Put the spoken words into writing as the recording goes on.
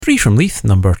Three from Leith,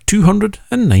 number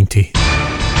 290.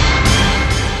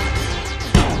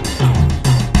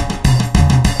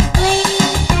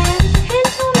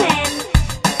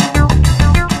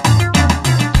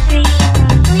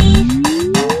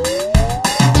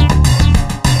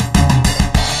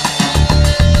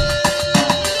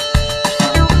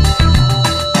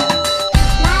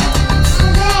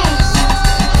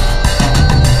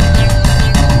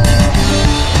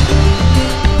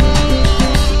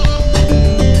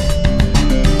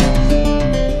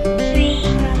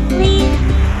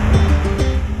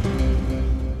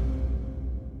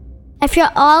 If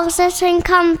you're all sitting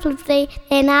comfortably,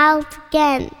 then I'll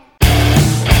begin.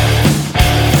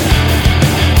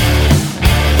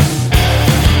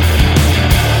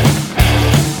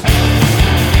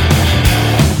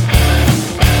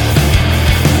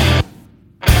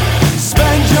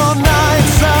 Spend your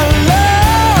nights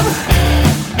alone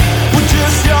with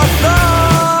just your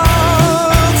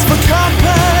thoughts for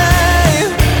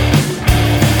company.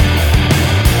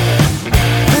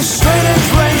 This strange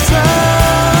razor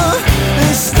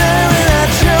is staring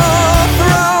at your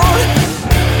throat,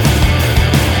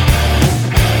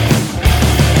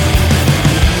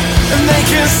 and they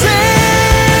can see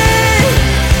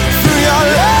through your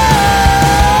lies.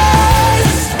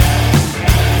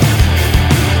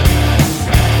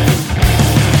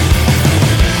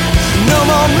 No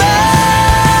more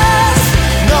mess,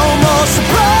 no more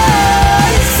surprises.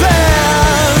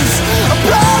 A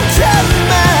broken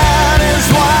man is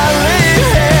why I leave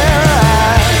here.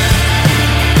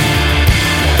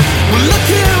 We're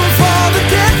looking for the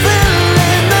devil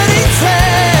in the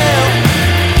detail.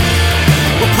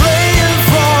 We're praying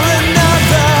for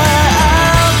another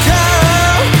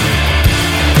outcome.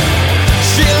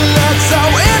 She looks so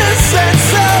innocent,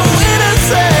 so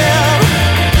innocent.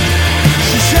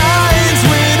 She shines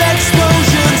with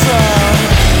explosions of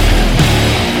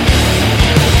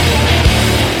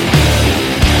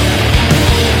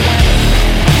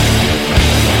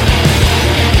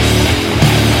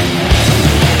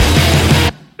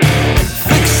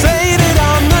fixated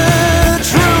on the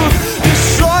truth,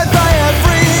 destroyed by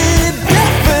every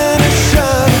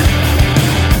definition.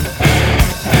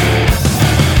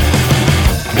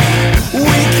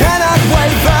 We cannot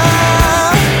waver.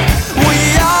 We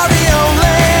are the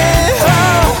only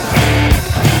hope.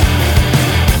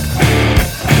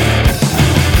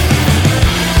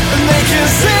 And they can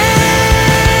see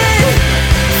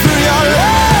through your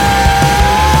lies.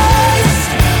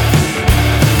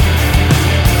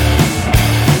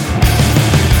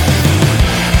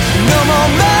 No more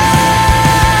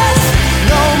mess,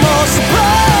 no more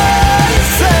surprises.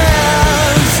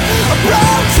 A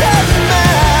broken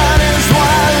man is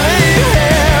why I leave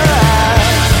here.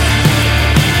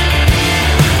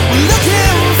 We're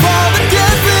looking for the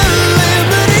devil in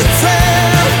the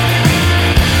detail.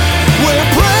 We're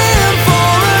praying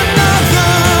for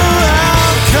another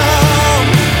outcome.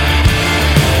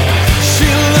 She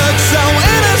looks so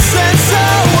innocent, so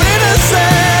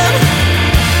innocent.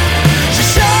 She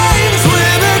shines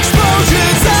with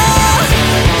explosions of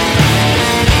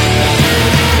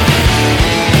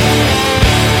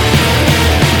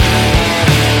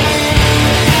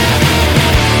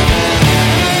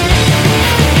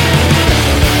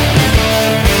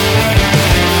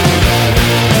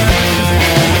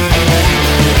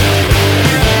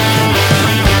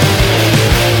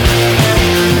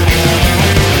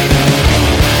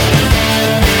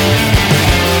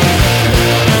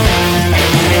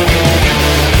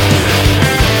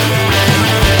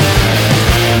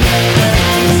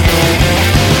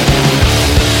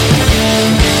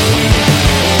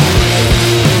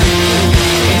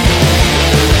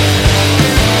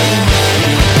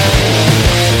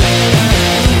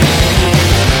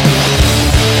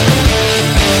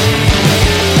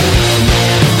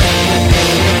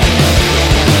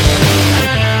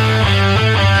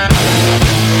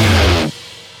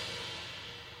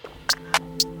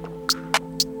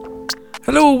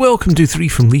Hello, welcome to Three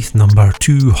from Leith, number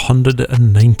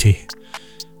 290,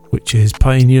 which is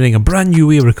pioneering a brand new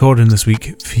way of recording this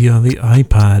week via the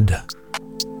iPad.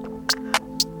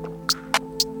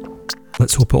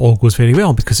 Let's hope it all goes very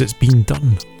well, because it's been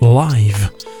done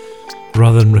live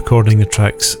rather than recording the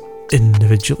tracks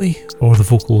individually or the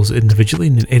vocals individually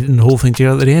and then editing the whole thing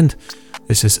together at the end.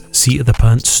 This is seat of the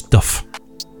pants stuff.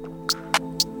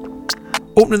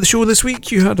 Opening the show this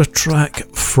week, you had a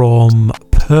track from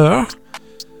Purr,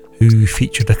 who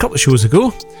featured a couple of shows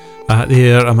ago.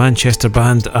 They're a Manchester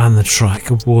band, and the track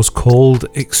was called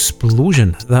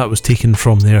Explosion. That was taken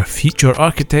from their Future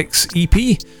Architects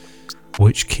EP,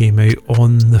 which came out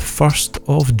on the 1st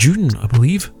of June, I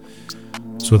believe.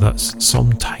 So that's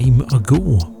some time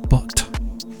ago. But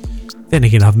then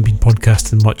again, I haven't been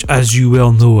podcasting much, as you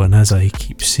well know, and as I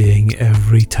keep saying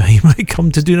every time I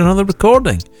come to do another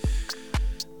recording.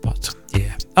 But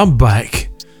yeah, I'm back.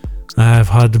 I've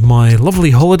had my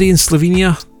lovely holiday in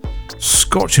Slovenia.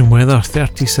 Scorching weather,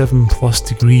 37 plus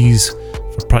degrees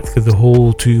for practically the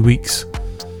whole 2 weeks.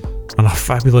 And a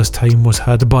fabulous time was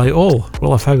had by all.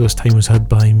 Well, a fabulous time was had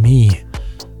by me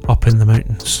up in the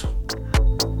mountains.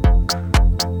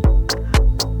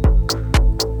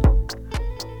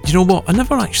 You know what? I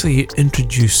never actually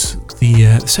introduced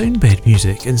the sound bed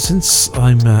music, and since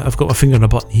I've got my finger on a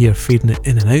button here fading it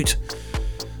in and out,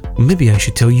 maybe I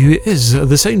should tell you it is.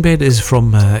 The sound bed is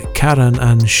from Karen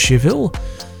and Cheville,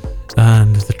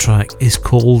 and the track is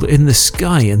called In the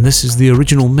Sky, and this is the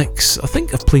original mix. I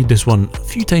think I've played this one a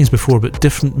few times before, but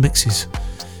different mixes,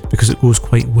 because it goes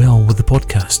quite well with the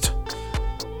podcast.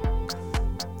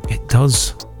 It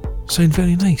does sound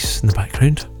very nice in the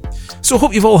background. So I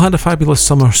hope you've all had a fabulous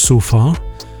summer so far.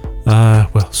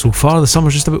 Well, so far the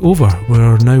summer's just about over.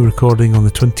 We're now recording on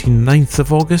the 29th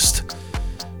of August,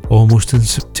 almost in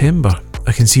September.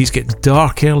 I can see it's getting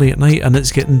dark early at night, and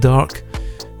it's getting dark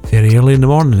very early in the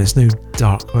morning. It's now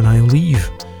dark when I leave,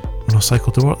 when I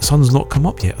cycle to work. The sun's not come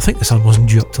up yet. I think the sun wasn't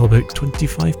due up till about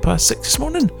 25 past 6 this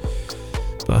morning.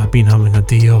 But I've been having a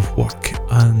day of work,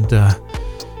 and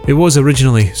it was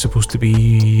originally supposed to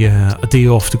be a day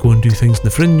off to go and do things in the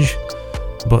Fringe,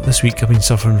 but this week I've been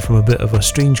suffering from a bit of a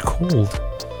strange cold,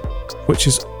 which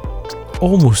has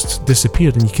almost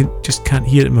disappeared, and you just can't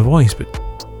hear it in my voice. But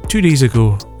 2 days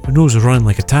ago, my nose was running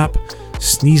like a tap,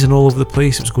 sneezing all over the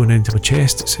place. It was going down to my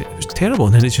chest. It was terrible,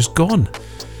 and then it's just gone.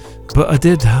 But I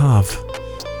did have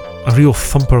a real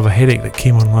thumper of a headache that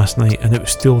came on last night, and it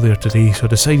was still there today, so I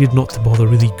decided not to bother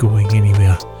really going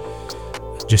anywhere,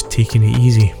 just taking it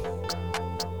easy.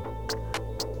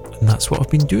 And that's what I've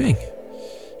been doing,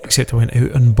 except I went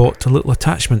out and bought a little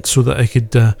attachment so that I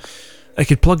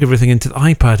could plug everything into the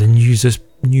iPad and use this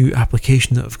new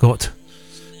application that I've got,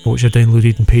 which I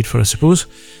downloaded and paid for, I suppose,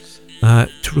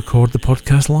 to record the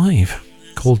podcast live,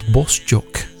 called Boss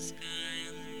Jock.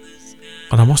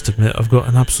 And I must admit, I've got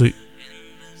an absolute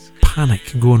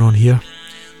panic going on here,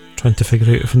 trying to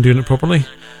figure out if I'm doing it properly,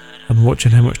 and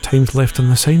watching how much time's left on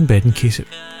the sound bed in case it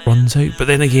runs out. But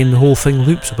then again, the whole thing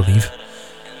loops, I believe.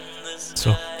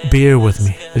 So bear with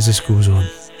me as this goes on.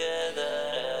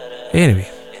 Anyway,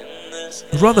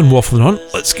 rather than waffling on,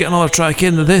 let's get another track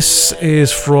in. This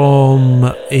is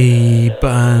from a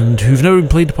band who've never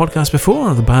played the podcast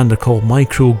before. The band are called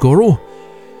Micro Goro,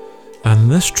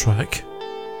 and this track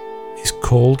is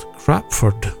called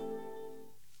Crapford.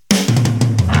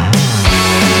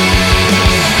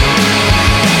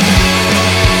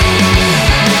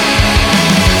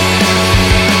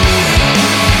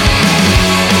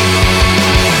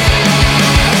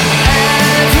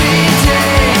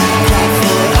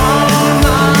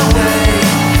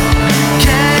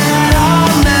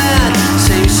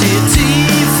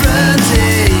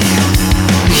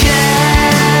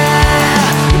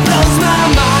 Blows my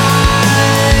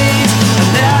mind. I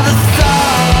never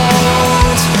thought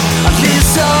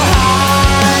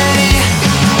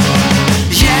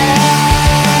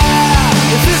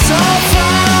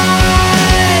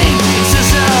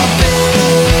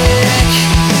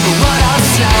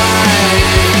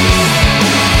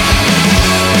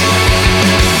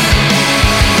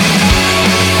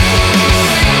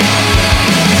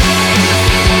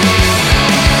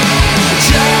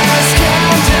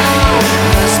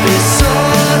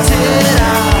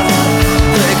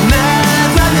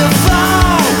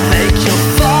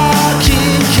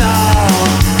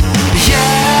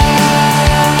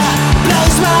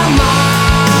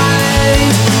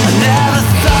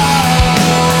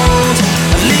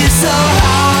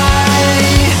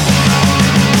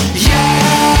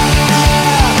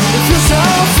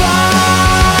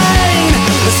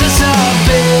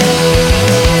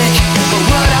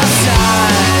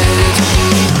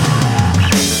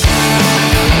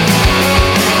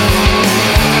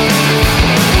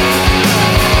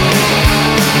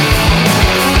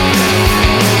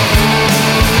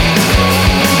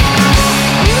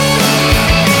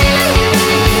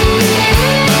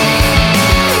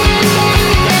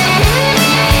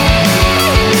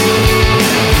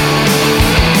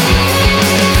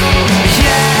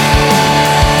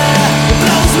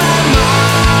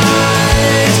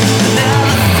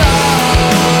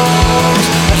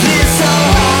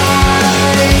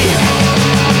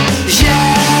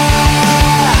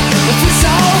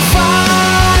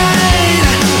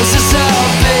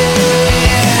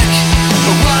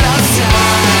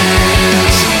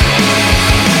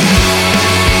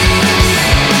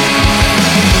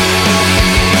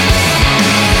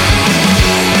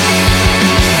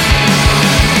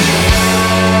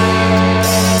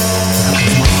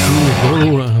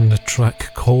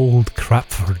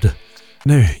Crapford.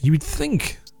 Now, you would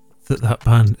think that that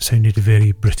band sounded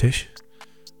very British,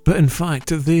 but in fact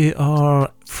they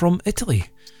are from Italy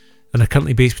and are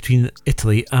currently based between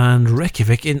Italy and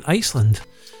Reykjavik in Iceland.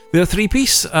 They're a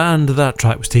three-piece, and that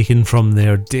track was taken from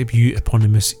their debut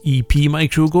eponymous EP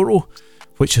Micro Goro,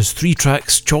 which has 3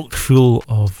 tracks chock full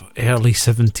of early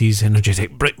 70s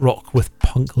energetic Brit rock with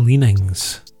punk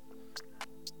leanings.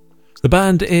 The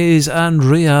band is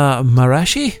Andrea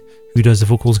Marashi, who does the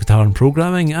vocals, guitar and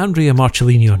programming, Andrea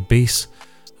Marcellini on bass,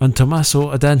 and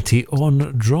Tommaso Adanti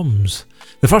on drums.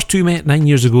 The first two met 9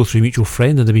 years ago through a mutual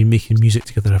friend and have been making music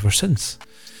together ever since.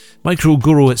 Micro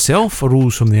Goro itself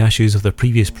arose from the ashes of their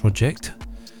previous project.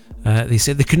 They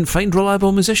said they couldn't find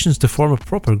reliable musicians to form a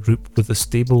proper group with a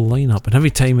stable lineup, and every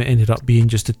time it ended up being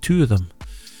just the two of them.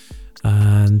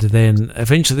 And then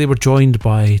eventually they were joined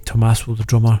by Tommaso, the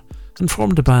drummer, and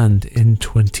formed a band in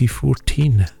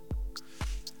 2014.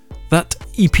 That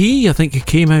EP, I think it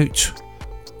came out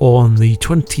on the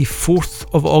 24th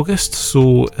of August,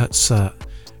 so it's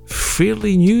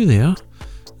fairly new there.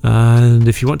 And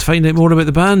if you want to find out more about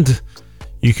the band,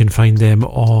 you can find them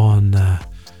on I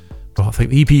think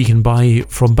the EP you can buy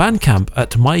from Bandcamp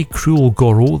at My Cruel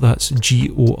Goro. That's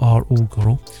Goro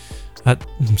Goro. At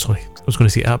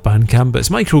Bandcamp, but it's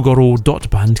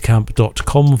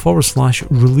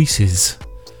microgoro.bandcamp.com/releases.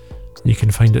 You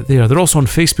can find it there. They're also on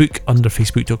Facebook under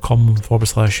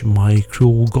facebook.com/My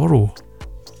Cruel Goro.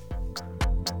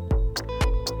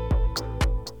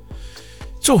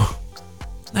 So,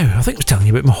 now, I think I was telling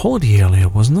you about my holiday earlier,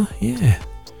 wasn't I? Yeah.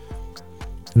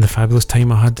 And the fabulous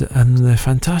time I had in the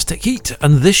fantastic heat.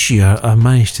 And this year I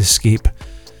managed to escape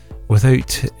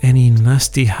without any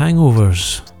nasty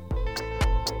hangovers.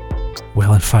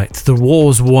 Well, in fact, there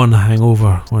was one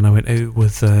hangover when I went out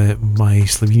with my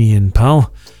Slovenian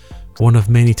pal. One of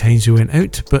many times we went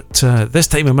out, but this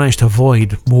time I managed to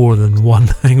avoid more than one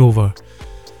hangover.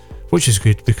 Which is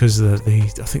good, because I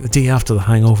think the day after the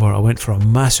hangover I went for a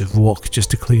massive walk just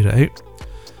to clear it out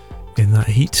in that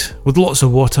heat with lots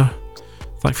of water.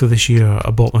 Thankfully this year I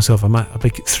bought myself a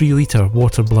big 3-litre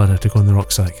water bladder to go in the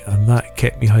rucksack, and that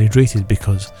kept me hydrated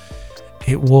because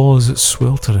it was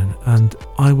sweltering and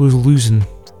I was losing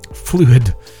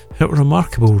fluid at a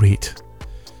remarkable rate,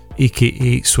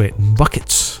 aka sweating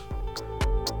buckets.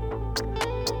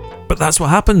 But that's what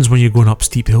happens when you're going up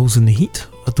steep hills in the heat.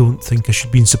 I don't think I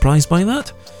should be surprised by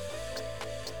that.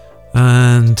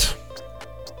 And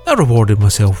I rewarded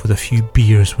myself with a few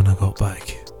beers when I got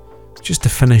back, just to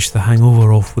finish the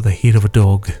hangover off with the hair of a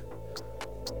dog.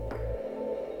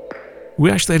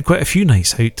 We actually had quite a few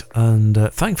nights out, and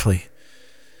thankfully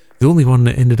the only one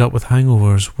that ended up with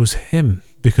hangovers was him,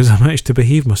 because I managed to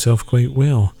behave myself quite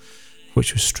well,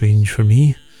 which was strange for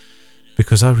me,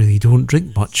 because I really don't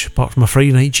drink much, apart from a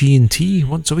Friday night G&T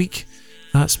once a week.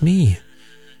 That's me.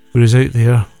 Whereas out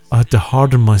there, I had to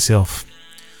harden myself.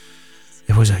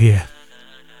 It was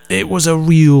a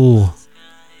real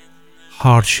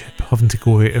hardship having to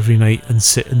go out every night and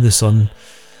sit in the sun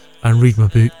and read my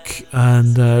book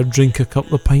and drink a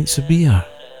couple of pints of beer.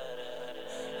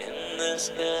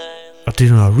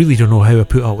 I really don't know how I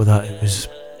put up with that. It was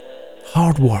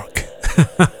hard work.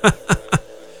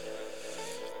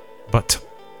 But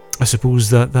I suppose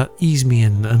that eased me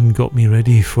in and got me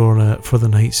ready for the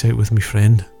nights out with my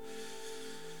friend.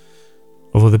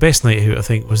 Although the best night out, I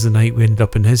think, was the night we ended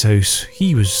up in his house.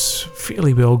 He was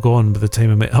fairly well gone by the time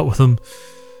I met up with him.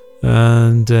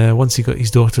 And once he got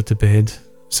his daughter to bed,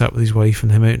 sat with his wife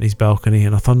and him out in his balcony,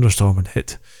 and a thunderstorm had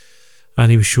hit. And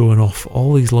he was showing off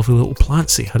all these lovely little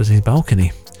plants he had in his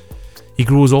balcony. He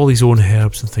grows all his own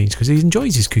herbs and things because he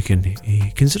enjoys his cooking.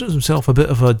 He considers himself a bit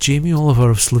of a Jamie Oliver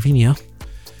of Slovenia.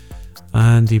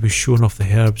 And he was showing off the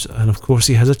herbs, and of course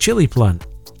he has a chilli plant.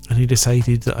 And he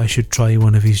decided that I should try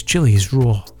one of his chilies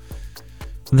raw.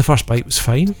 And the first bite was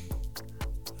fine.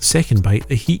 The second bite,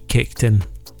 the heat kicked in.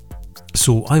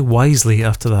 So I wisely,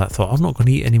 after that, thought, I'm not going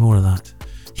to eat any more of that.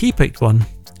 He picked one,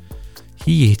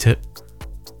 he ate it,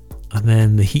 and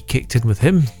then the heat kicked in with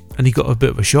him, and he got a bit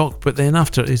of a shock, but then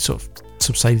after it sort of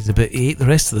subsided a bit, he ate the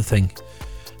rest of the thing.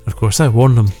 And of course I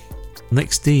warned him,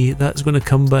 next day that's going to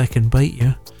come back and bite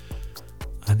you.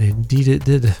 And indeed it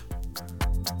did. I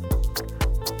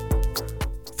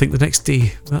think the next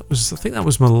day, that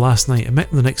was my last night. I met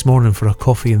him the next morning for a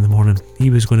coffee in the morning.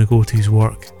 He was going to go to his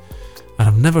work, and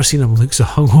I've never seen him look so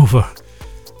hungover.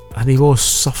 And he was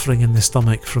suffering in the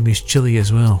stomach from his chili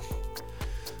as well.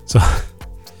 So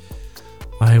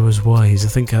I was wise. I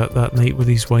think that night with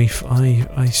his wife,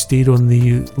 I stayed on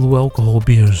the low alcohol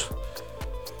beers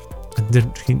and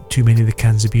didn't drink too many of the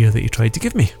cans of beer that he tried to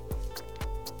give me.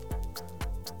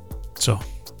 So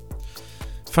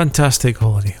fantastic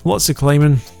holiday. Lots of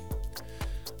climbing,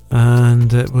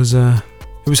 and it was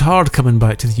hard coming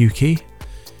back to the UK.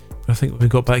 But I think when we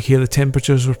got back here, the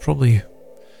temperatures were probably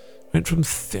went from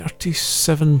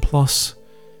 37 plus.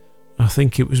 I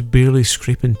think it was barely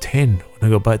scraping 10 when I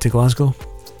got back to Glasgow,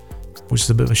 which is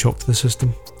a bit of a shock to the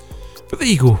system. But there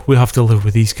you go, we have to live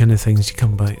with these kind of things. You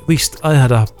come back. At least I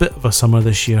had a bit of a summer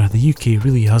this year. The UK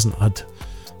really hasn't had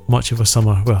much of a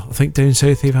summer. Well, I think down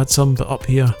south they've had some, but up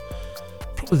here,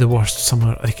 probably the worst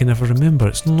summer I can ever remember.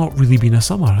 It's not really been a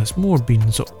summer, it's more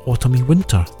been sort of autumny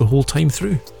winter the whole time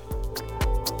through.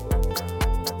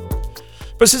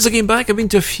 But since I came back, I've been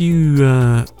to a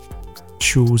few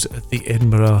shows at the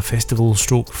Edinburgh Festival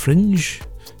 / Fringe.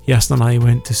 Yasna and I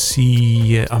went to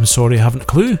see I'm Sorry I Haven't a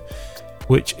Clue,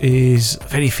 which is a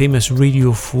very famous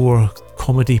Radio 4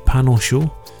 comedy panel show,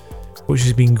 which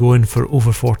has been going for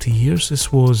over 40 years.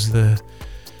 This was the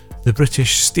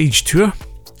British stage tour,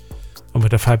 and we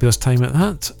had a fabulous time at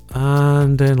that.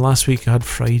 And then last week I had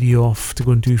Friday off to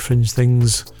go and do Fringe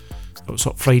things. That was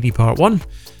sort of Friday part 1,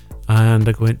 and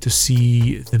I went to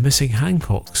see The Missing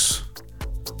Hancocks,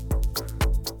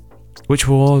 which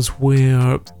was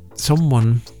where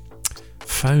someone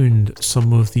found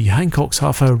some of the Hancock's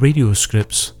half-hour radio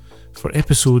scripts for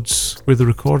episodes where the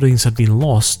recordings had been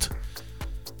lost,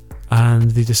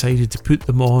 and they decided to put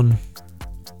them on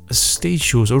as stage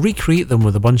shows or recreate them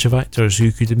with a bunch of actors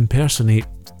who could impersonate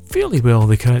fairly well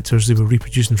the characters they were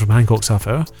reproducing from Hancock's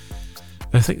half-hour.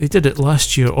 I think they did it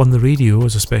last year on the radio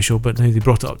as a special, but now they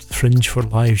brought it up to the Fringe for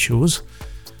live shows,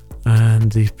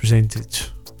 and they presented,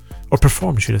 or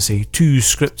performed should I say, 2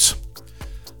 scripts.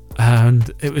 And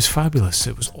it was fabulous.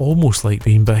 It was almost like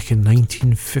being back in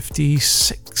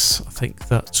 1956, I think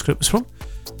that script was from.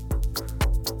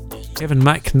 Kevin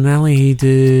McNally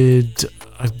did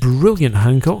a brilliant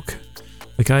Hancock.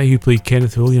 The guy who played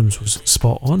Kenneth Williams was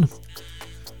spot on.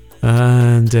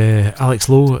 And Alex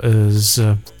Lowe as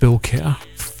Bill Kerr,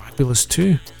 fabulous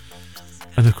too.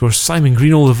 And of course Simon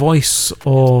Greenall, the voice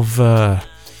of the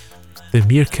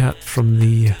meerkat from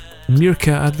the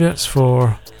meerkat adverts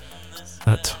for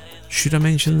that. Should I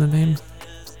mention the name?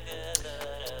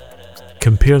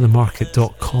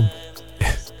 CompareTheMarket.com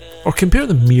or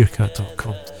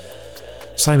CompareTheMeerkat.com.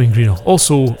 Simon Greenall,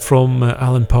 also from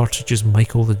Alan Partridge's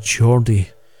Michael the Geordie,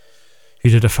 who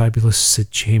did a fabulous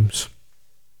Sid James.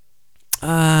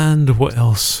 And what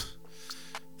else?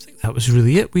 I think that was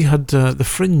really it. We had the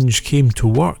Fringe came to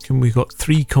work, and we got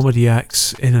 3 comedy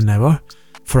acts in an hour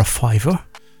for a £5.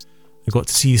 I got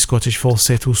to see the Scottish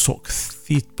Falsetto Sock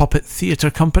Puppet Theatre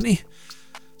Company,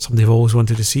 somebody I've always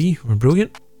wanted to see. Were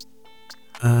brilliant.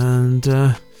 And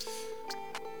I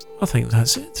think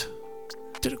that's it.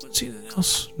 Did I go and see anything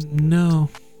else? No.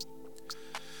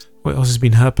 What else has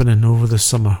been happening over the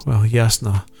summer? Well,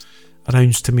 Yasna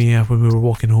announced to me when we were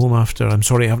walking home after I'm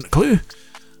Sorry I Haven't a Clue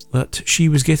that she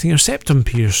was getting her septum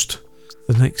pierced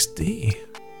the next day.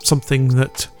 Something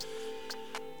that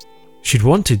she'd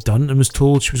wanted done and was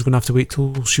told she was going to have to wait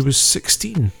till she was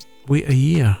 16. Wait a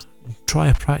year. Try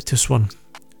a practice one.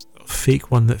 A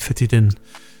fake one that fitted in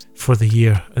for the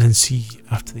year, and then see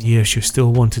after the year she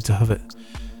still wanted to have it.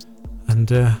 And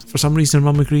for some reason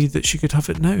Mum agreed that she could have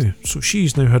it now. So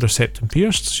she's now had her septum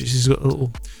pierced. She's got a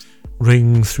little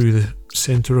ring through the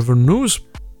centre of her nose,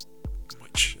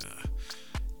 which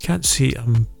can't say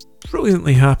I'm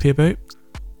brilliantly happy about.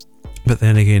 But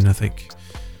then again, I think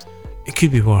it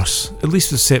could be worse. At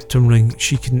least with the septum ring,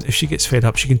 she can, if she gets fed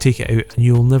up, she can take it out and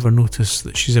you'll never notice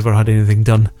that she's ever had anything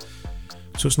done.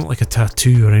 So it's not like a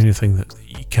tattoo or anything that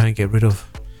you can't get rid of.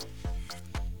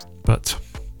 But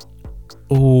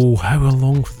oh, how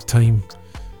long for the time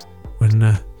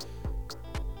when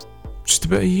just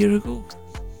about a year ago,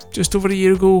 just over a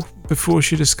year ago, before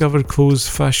she discovered clothes,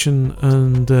 fashion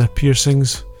and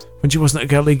piercings, when she wasn't a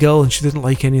girly girl and she didn't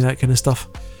like any of that kind of stuff.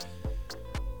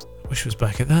 I wish I was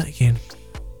back at that again.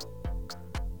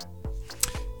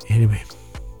 Anyway,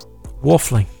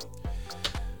 waffling,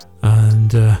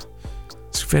 and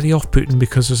it's very off-putting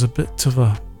because there's a bit of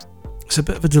a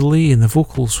delay in the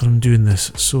vocals when I'm doing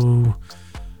this, so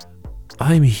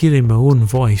I'm hearing my own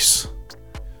voice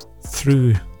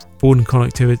through bone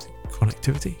conductivity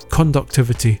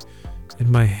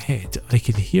in my head. I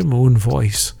can hear my own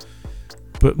voice,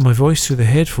 but my voice through the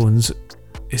headphones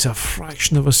is a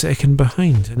fraction of a second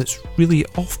behind, and it's really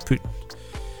off-putting.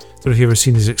 I don't know if you've ever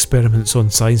seen these experiments on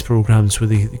science programs where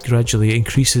they gradually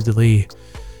increase the delay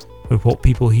with what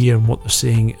people hear and what they're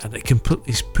saying, and it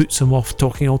completely puts them off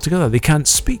talking altogether. They can't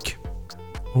speak.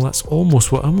 Well, that's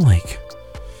almost what I'm like.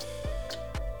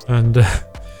 And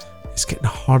it's getting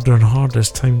harder and harder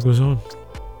as time goes on.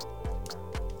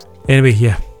 Anyway,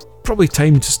 yeah, probably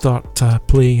time to start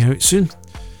playing out soon.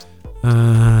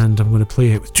 And I'm going to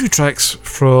play out with 2 tracks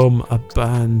from a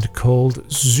band called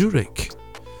Zurich.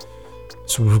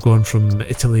 So we've gone from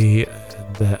Italy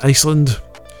and Iceland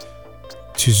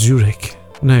to Zurich.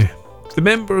 Now, the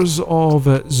members of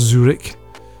Zurich,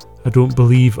 I don't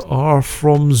believe, are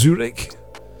from Zurich.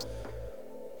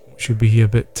 Which would be a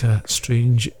bit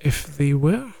strange if they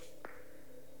were.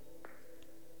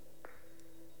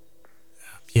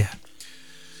 Yeah.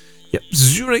 Yep,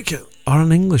 Zurich are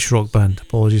an English rock band.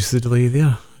 Apologies for the delay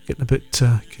there. Getting a bit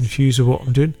confused with what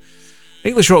I'm doing.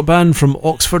 English rock band from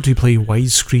Oxford who play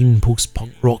widescreen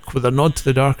post-punk rock with a nod to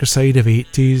the darker side of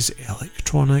 80s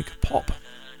electronic pop.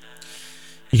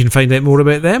 You can find out more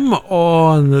about them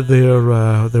on their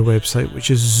website, which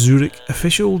is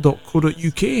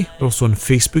zurichofficial.co.uk. They're also on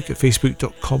Facebook at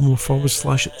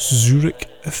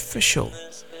facebook.com/zurichofficial.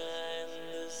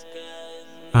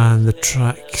 And the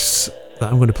tracks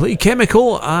that I'm going to play,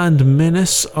 Chemical and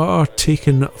Menace, are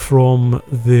taken from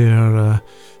their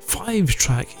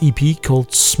 5-track EP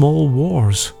called Small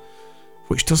Wars,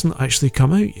 which doesn't actually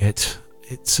come out yet.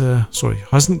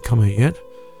 Hasn't come out yet.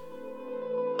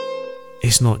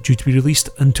 It's not due to be released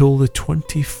until the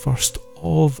 21st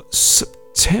of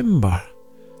September.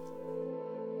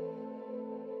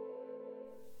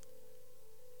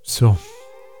 So,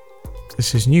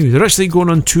 this is new. They're actually going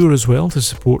on tour as well to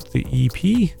support the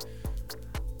EP.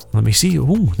 Let me see.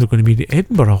 Oh, they're going to be in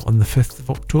Edinburgh on the 5th of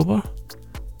October.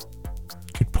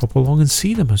 Could pop along and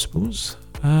see them, I suppose.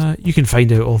 You can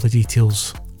find out all the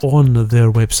details on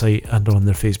their website and on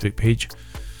their Facebook page.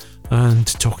 And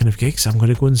talking of gigs, I'm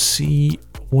going to go and see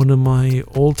one of my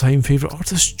all-time favourite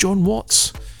artists, John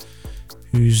Watts,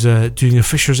 who's doing a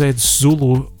Fisher's Ed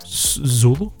solo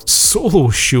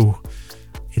show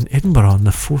in Edinburgh on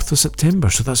the 4th of September.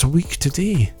 So that's a week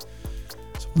today.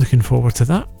 So I'm looking forward to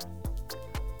that.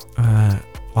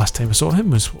 Last time I saw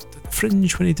him was at the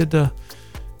Fringe when he did a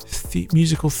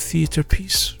musical theatre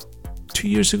piece 2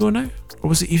 years ago now, or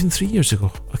was it even 3 years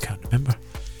ago? I can't remember.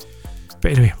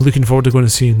 But anyway, looking forward to going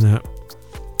and seeing that.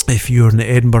 If you're in the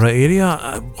Edinburgh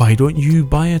area, why don't you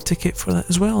buy a ticket for that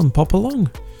as well and pop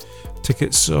along?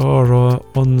 Tickets are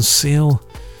on sale,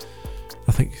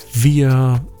 I think,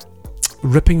 via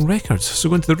Ripping Records. So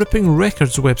go into the Ripping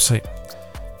Records website.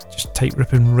 Just type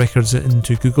Ripping Records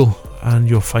into Google and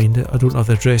you'll find it. I don't have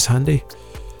the address handy.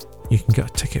 You can get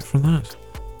a ticket for that.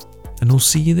 And I'll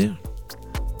see you there.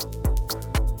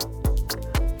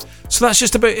 So that's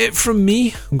just about it from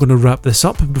me. I'm going to wrap this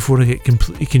up before I get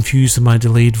completely confused with my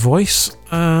delayed voice.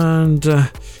 And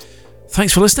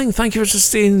thanks for listening. Thank you for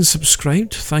staying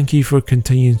subscribed. Thank you for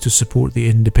continuing to support the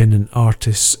independent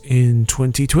artists in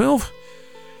 2012.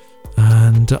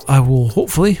 And I will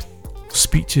hopefully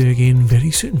speak to you again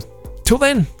very soon. Till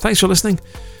then, thanks for listening.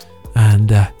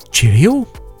 And cheerio.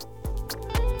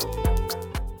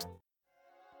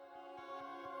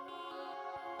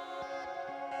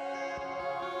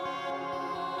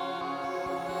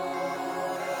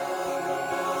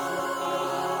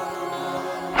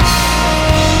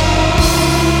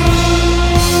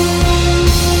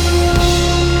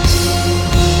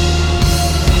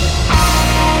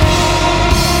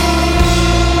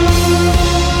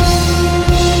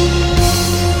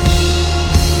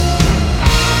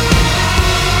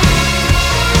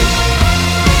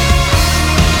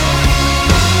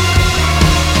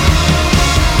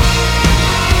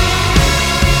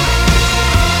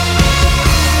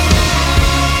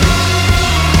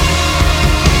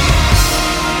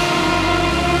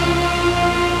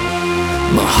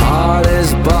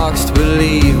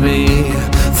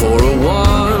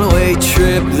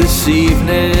 This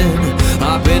evening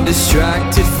I've been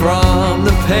distracted from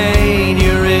the pain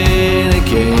you're in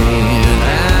again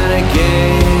and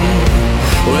again.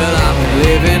 Well, I'm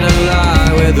living a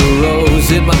lie with a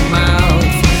rose in my mouth,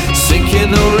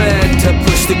 sinking the red to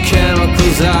push the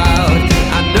chemicals out.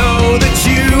 I know that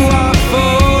you are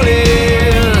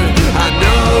falling, I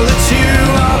know that you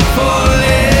are falling.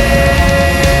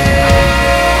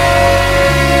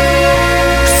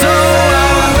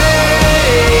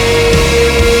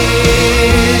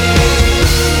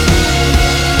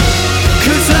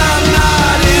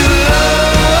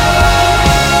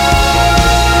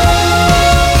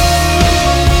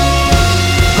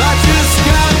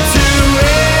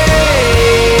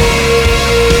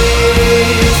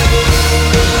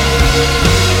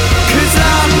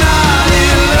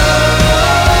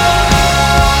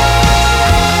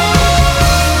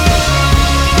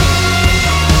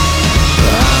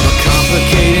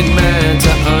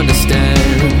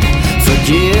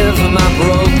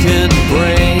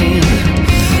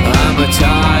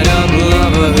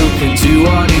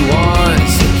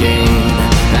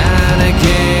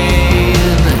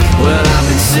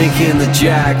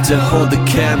 jack to hold the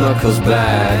chemicals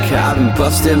back. I've been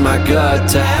busting my gut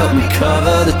to help me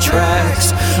cover the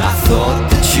tracks. I thought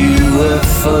that you were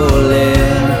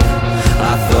falling.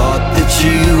 I thought that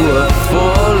you were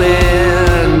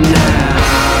falling now.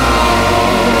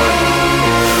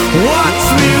 Watch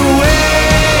me wait,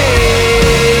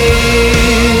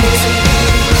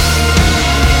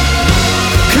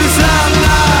 'cause I'm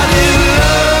not in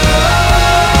love.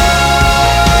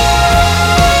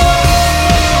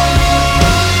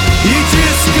 You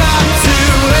just got to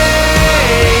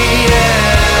wait,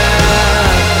 yeah.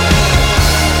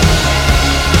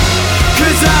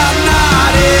 'Cause I'm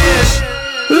not in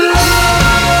love.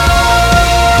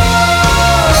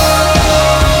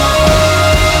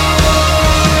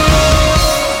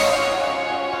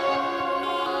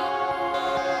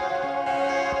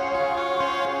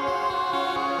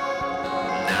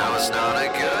 Now it's not a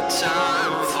good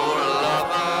time for a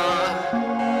lover.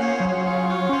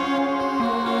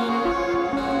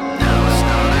 Now it's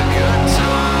not a good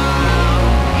time.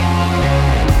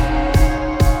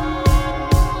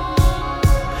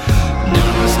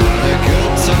 Now it's not a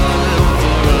good time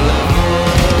for a lover.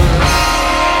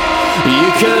 You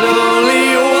can only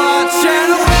watch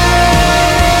and wait,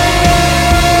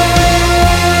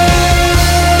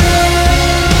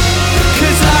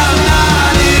 'cause I'm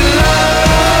not in love.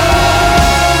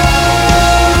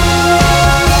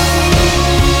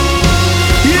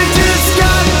 You just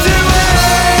got to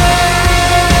wait,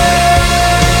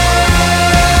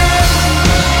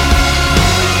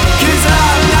 'cause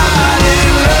I'm not in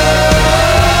love.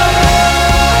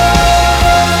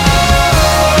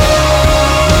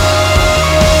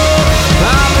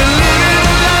 I've been living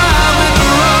a life with the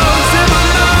rose in my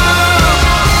mouth,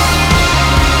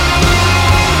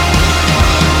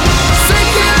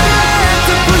 sinking in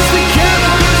to push the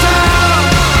chemicals out,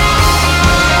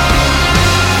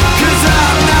 'cause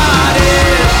I'm not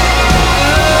in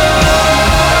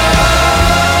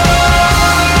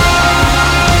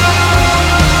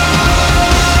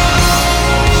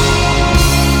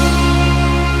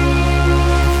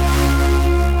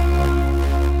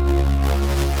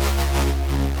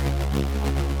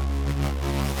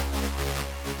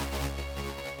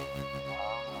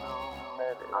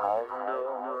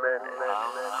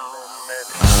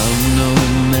I'm no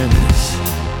menace.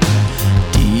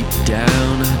 Deep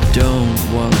down I don't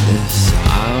want this.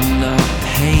 I'm not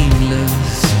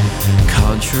painless,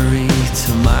 contrary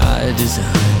to my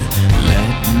design.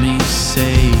 Let me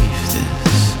save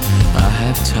this. I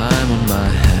have time on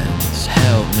my hands.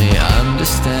 Help me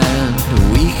understand.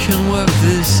 We can work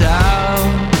this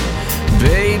out.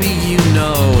 Baby, you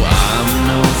know I'm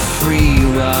no free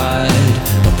ride.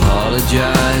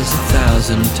 Apologize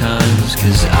 1,000 times,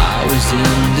 'cause I was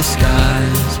in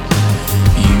disguise.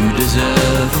 You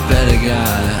deserve a better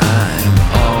guy. I'm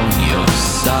on your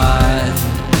side,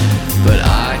 but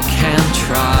I can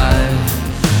try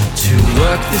to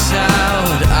work this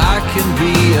out. I can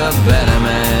be a better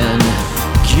man.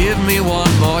 Give me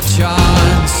one more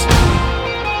chance.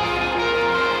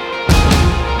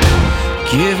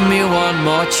 Give me one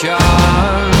more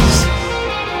chance.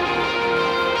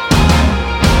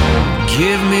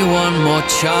 Give me one more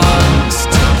chance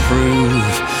to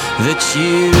prove that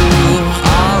you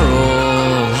are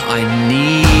all I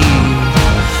need.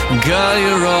 Girl,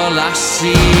 you're all I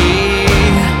see.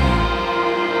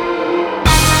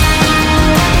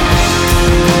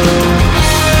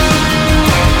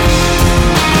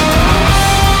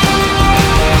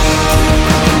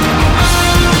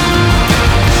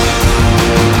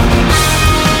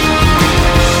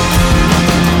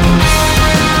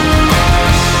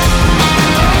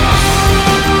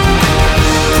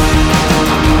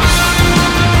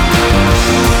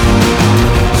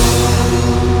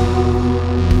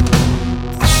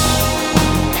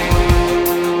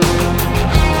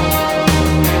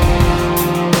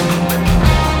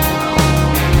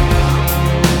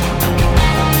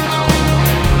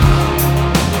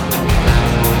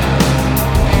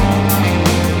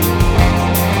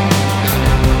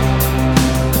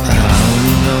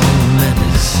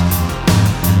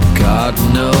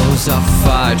 I'll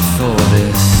fight for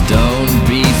this. Don't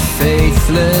be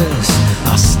faithless.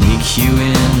 I'll sneak you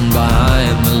in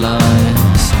behind the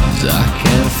lines. I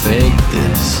can't fake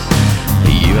this.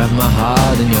 You have my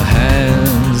heart in your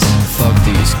hands. Fuck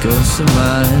these ghosts of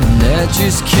mine. They're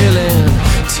just killing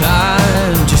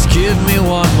time. Just give me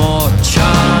one more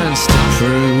chance to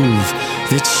prove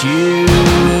that you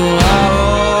are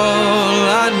all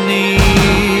I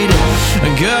need.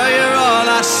 Girl, you're all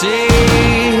I see.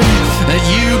 That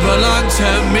you belong to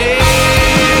me.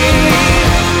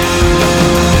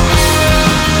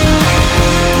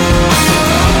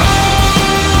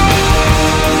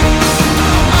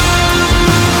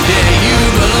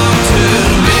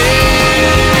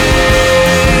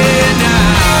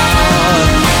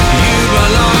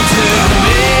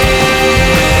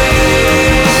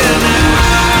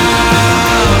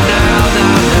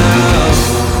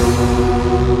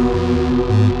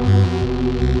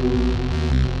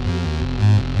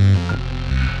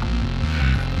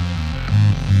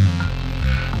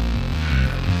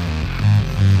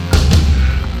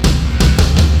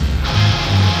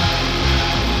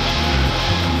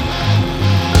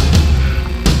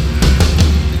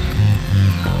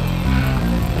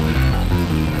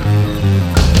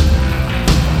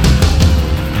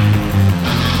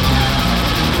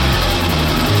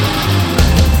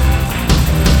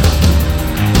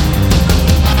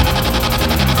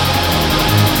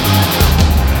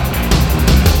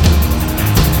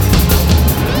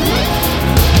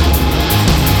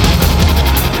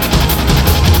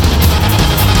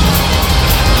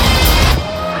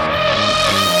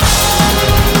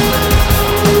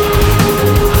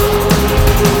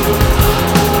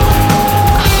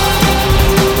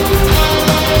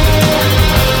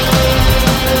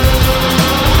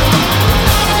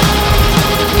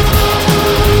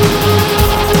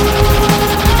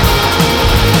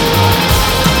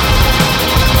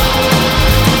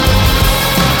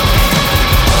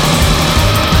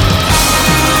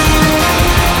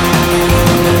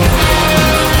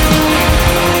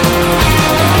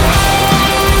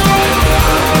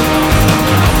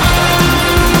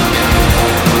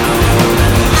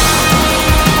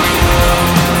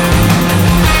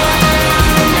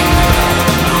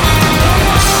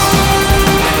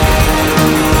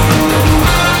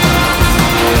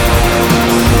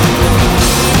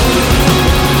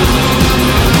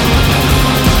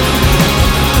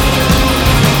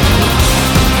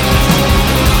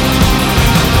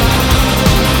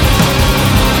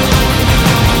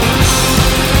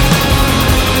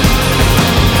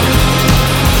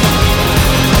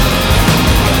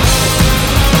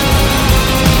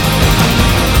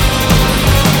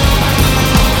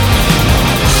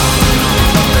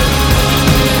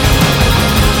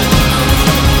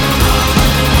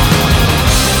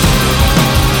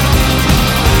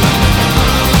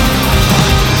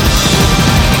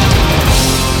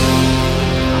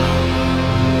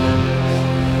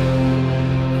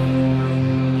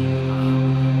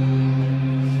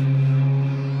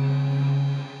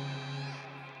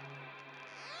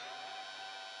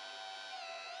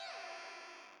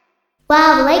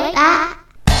 Wow, like that.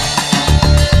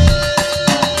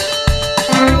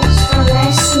 Thanks for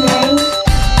listening.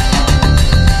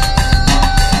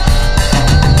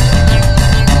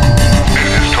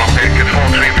 This is Tom Baker,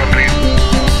 43 from Leeds.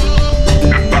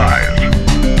 Goodbye.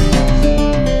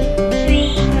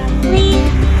 3 from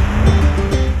Leeds.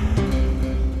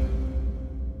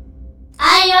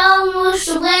 I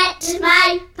almost wet my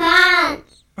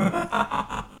pants.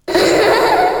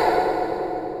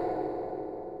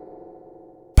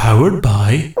 Powered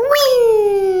by